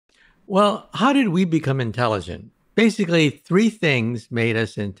Well, how did we become intelligent? Basically, three things made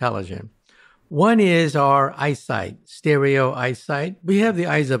us intelligent. One is our eyesight, stereo eyesight. We have the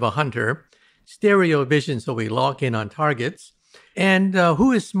eyes of a hunter, stereo vision, so we lock in on targets. And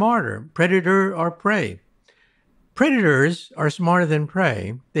who is smarter, predator or prey? Predators are smarter than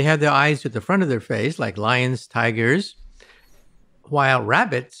prey. They have their eyes at the front of their face, like lions, tigers, while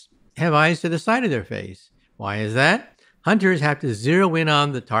rabbits have eyes to the side of their face. Why is that? Hunters have to zero in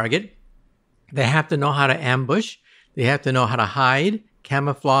on the target. They have to know how to ambush. They have to know how to hide,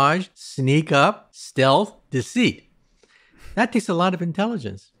 camouflage, sneak up, stealth, deceit. That takes a lot of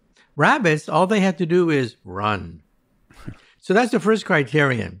intelligence. Rabbits, all they have to do is run. So that's the first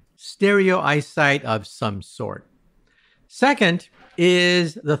criterion, stereo eyesight of some sort. Second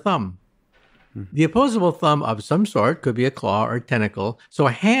is the thumb. The opposable thumb of some sort could be a claw or tentacle. So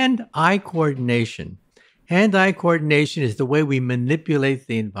hand-eye coordination. Hand-eye coordination is the way we manipulate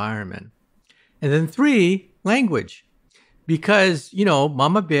the environment. And then three, language. Because,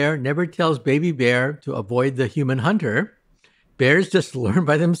 mama bear never tells baby bear to avoid the human hunter. Bears just learn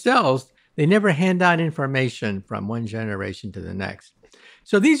by themselves. They never hand out information from one generation to the next.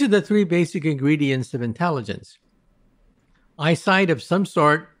 So these are the three basic ingredients of intelligence. Eyesight of some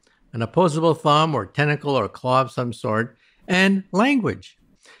sort, an opposable thumb or tentacle or claw of some sort, and language.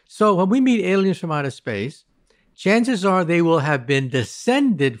 So when we meet aliens from outer space, chances are they will have been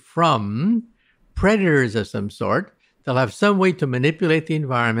descended from predators of some sort. They'll have some way to manipulate the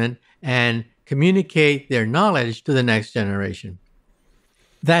environment and communicate their knowledge to the next generation.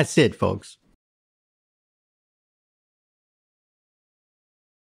 That's it, folks.